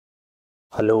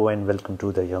Hello and welcome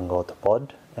to the Young Orthopod,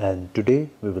 and today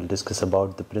we will discuss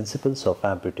about the principles of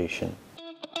amputation.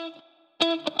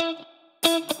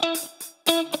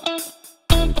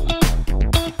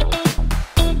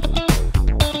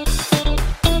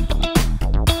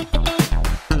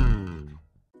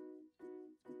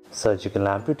 Surgical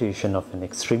amputation of an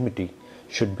extremity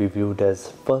should be viewed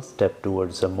as first step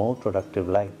towards a more productive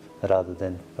life rather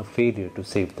than a failure to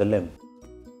save the limb.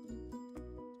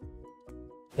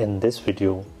 In this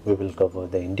video, we will cover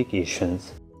the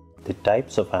indications, the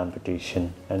types of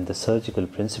amputation, and the surgical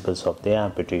principles of the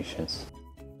amputations.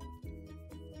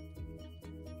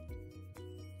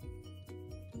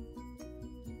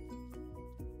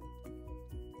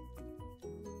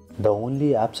 The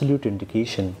only absolute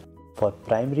indication for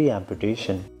primary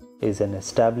amputation is an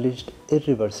established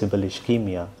irreversible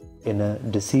ischemia in a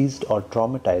diseased or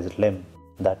traumatized limb,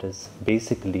 that is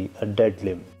basically a dead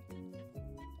limb.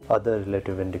 Other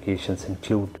relative indications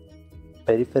include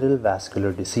peripheral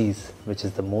vascular disease, which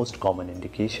is the most common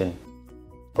indication,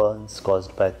 burns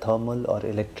caused by thermal or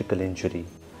electrical injury,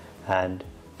 and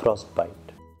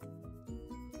frostbite.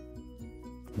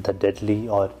 The deadly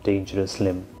or dangerous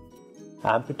limb.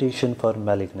 Amputation for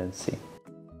malignancy.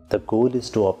 The goal is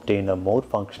to obtain a more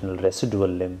functional residual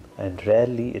limb, and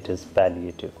rarely it is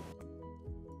palliative.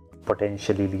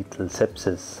 Potentially lethal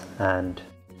sepsis and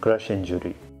crush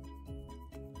injury.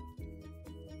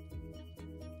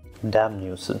 Dam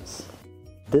nuisance.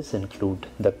 This includes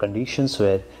the conditions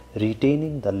where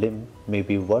retaining the limb may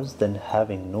be worse than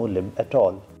having no limb at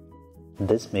all.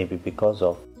 This may be because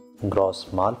of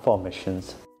gross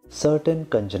malformations. Certain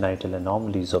congenital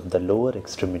anomalies of the lower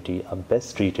extremity are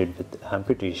best treated with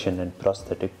amputation and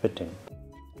prosthetic fitting.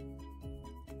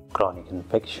 Chronic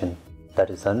infection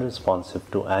that is unresponsive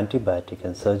to antibiotic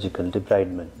and surgical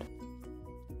debridement.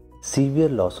 Severe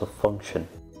loss of function.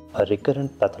 A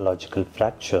recurrent pathological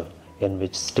fracture in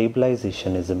which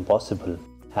stabilization is impossible,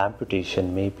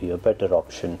 amputation may be a better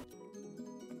option.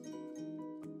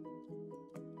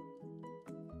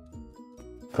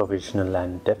 Provisional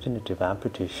and definitive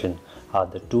amputation are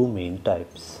the two main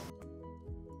types.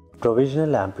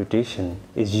 Provisional amputation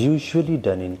is usually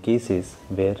done in cases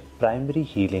where primary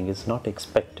healing is not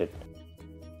expected.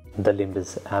 The limb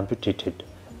is amputated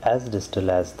as distal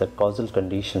as the causal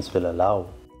conditions will allow.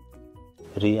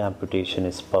 Reamputation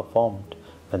is performed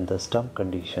when the stump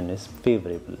condition is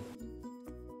favorable.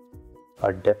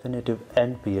 A definitive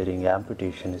end-bearing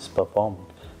amputation is performed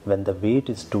when the weight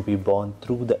is to be borne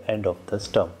through the end of the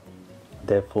stump.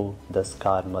 Therefore, the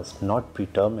scar must not be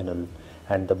terminal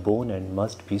and the bone end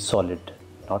must be solid,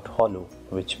 not hollow,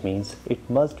 which means it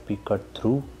must be cut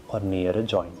through or near a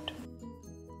joint.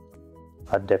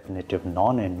 A definitive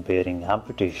non-end-bearing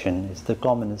amputation is the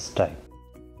commonest type.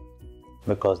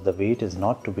 Because the weight is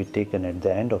not to be taken at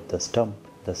the end of the stump,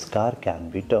 the scar can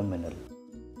be terminal.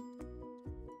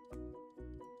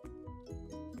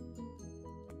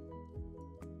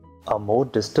 A more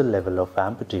distal level of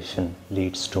amputation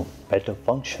leads to better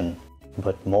function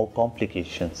but more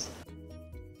complications.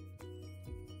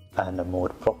 And a more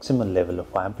proximal level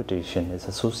of amputation is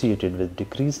associated with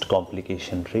decreased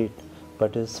complication rate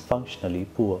but is functionally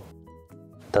poor.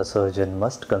 The surgeon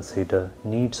must consider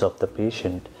needs of the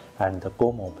patient and the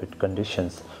comorbid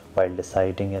conditions while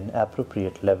deciding an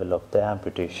appropriate level of the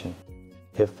amputation.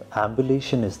 If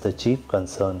ambulation is the chief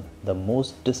concern, the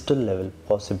most distal level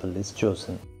possible is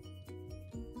chosen.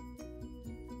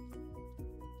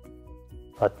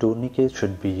 A tourniquet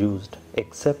should be used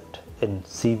except in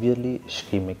severely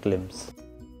ischemic limbs.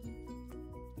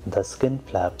 The skin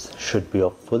flaps should be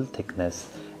of full thickness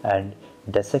and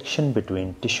dissection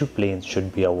between tissue planes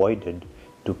should be avoided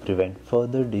to prevent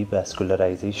further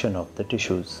devascularization of the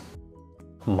tissues.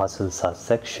 Muscles are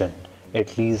sectioned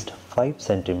at least 5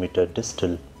 cm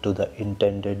distal to the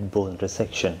intended bone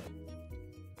resection.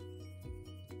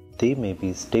 They may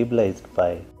be stabilized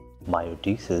by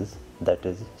myotesis, that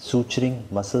is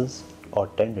suturing muscles or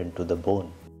tendon to the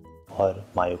bone, or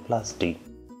myoplasty,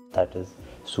 that is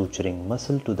suturing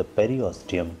muscle to the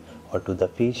periosteum or to the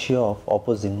fascia of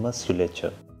opposing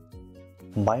musculature.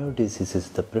 Myotesis is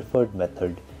the preferred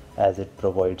method as it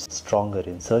provides stronger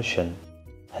insertion,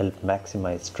 help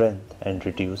maximize strength and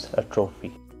reduce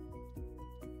atrophy.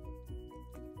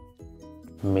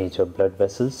 Major blood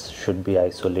vessels should be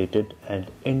isolated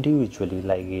and individually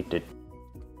ligated.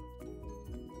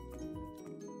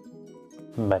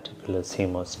 Meticulous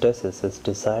hemostasis is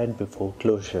desired before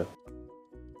closure.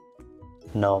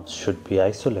 Nerves should be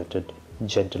isolated,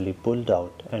 gently pulled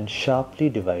out and sharply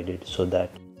divided so that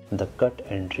the cut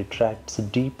end retracts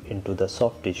deep into the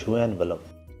soft tissue envelope.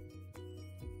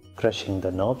 Crushing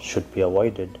the nerves should be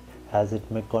avoided as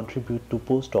it may contribute to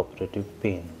postoperative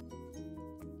pain.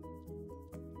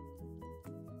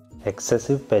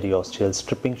 Excessive periosteal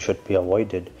stripping should be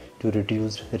avoided to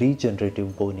reduce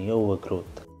regenerative bony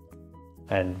overgrowth,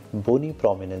 and bony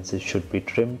prominences should be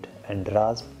trimmed and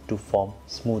rasped to form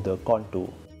smoother contour.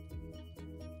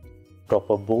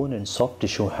 Proper bone and soft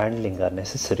tissue handling are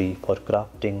necessary for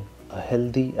crafting a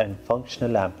healthy and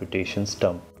functional amputation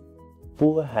stump.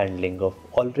 Poor handling of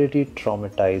already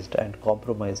traumatized and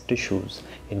compromised tissues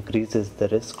increases the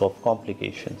risk of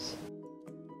complications.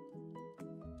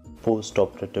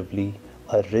 Postoperatively,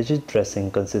 a rigid dressing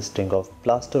consisting of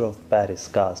plaster of Paris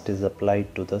cast is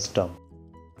applied to the stump.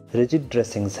 Rigid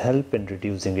dressings help in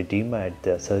reducing edema at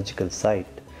the surgical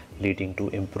site, leading to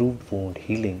improved wound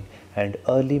healing and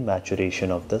early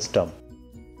maturation of the stump.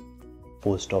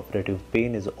 Postoperative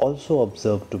pain is also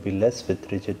observed to be less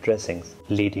with rigid dressings,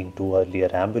 leading to earlier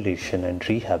ambulation and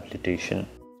rehabilitation.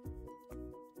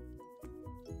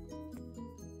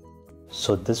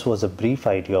 So this was a brief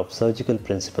idea of surgical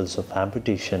principles of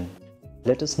amputation.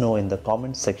 Let us know in the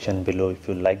comment section below if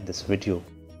you like this video.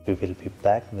 We will be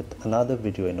back with another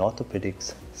video in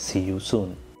orthopedics. See you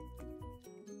soon.